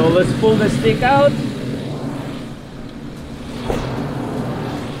 So let's pull the stick out.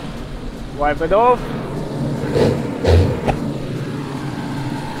 Wipe it off.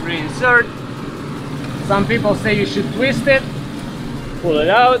 Reinsert. Some people say you should twist it. Pull it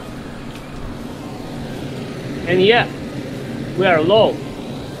out. And yeah, we are low,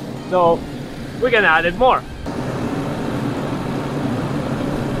 so we're gonna add it more.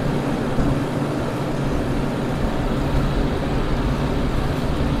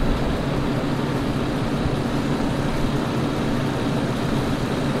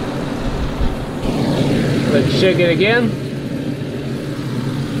 Let's check it again.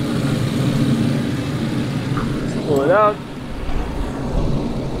 Let's pull it out.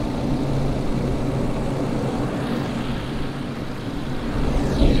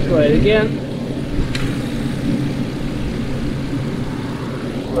 Try it again.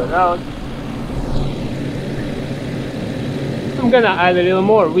 Pull it out. I'm gonna add a little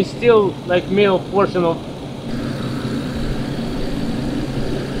more. We still like middle portion of.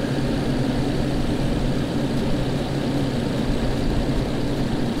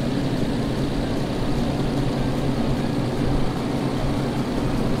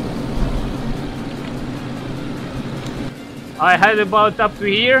 I had about up to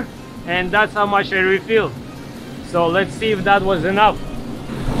here, and that's how much I refilled. So let's see if that was enough.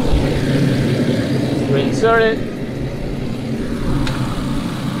 Reinsert it.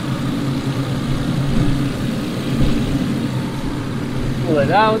 Pull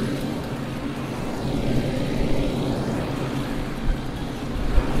it out.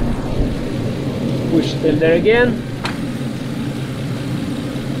 Push it in there again.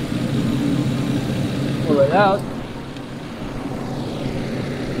 Pull it out.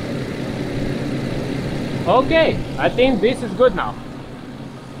 Okay, I think this is good now.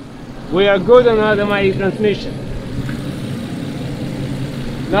 We are good on automatic transmission.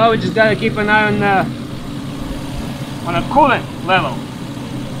 Now we just gotta keep an eye on a coolant level.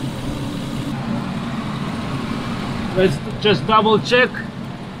 Let's just double check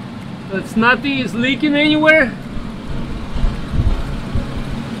that nothing is leaking anywhere.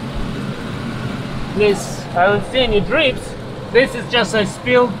 This, I don't see any drips. This is just a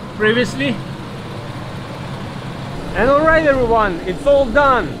spill previously. And alright everyone, it's all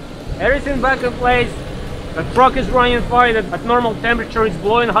done. Everything back in place. The truck is running fine at normal temperature. It's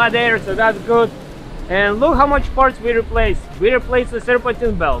blowing hot air, so that's good. And look how much parts we replaced. We replaced the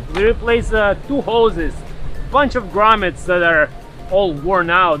serpentine belt. We replaced 2 hoses. Bunch of grommets that are all worn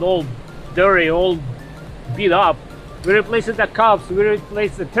out, all dirty, all beat up. We replaced the cups. We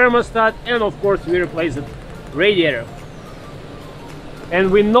replaced the thermostat, and of course we replaced the radiator. And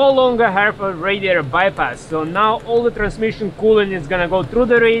we no longer have a radiator bypass, so now all the transmission coolant is gonna go through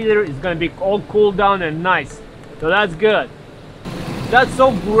the radiator. It's gonna be all cooled down and nice, so that's good. That's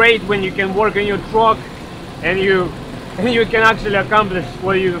so great when you can work in your truck and you can actually accomplish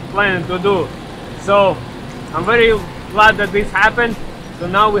what you're planning to do. So I'm very glad that this happened. So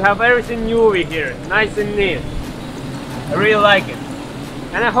now we have everything new over here, nice and neat. I really like it,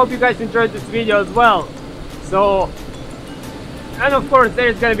 and I hope you guys enjoyed this video as well. So, and of course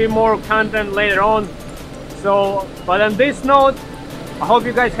there's gonna be more content later on. So, but on this note, I hope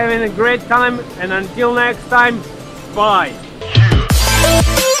you guys having a great time, and until next time, bye.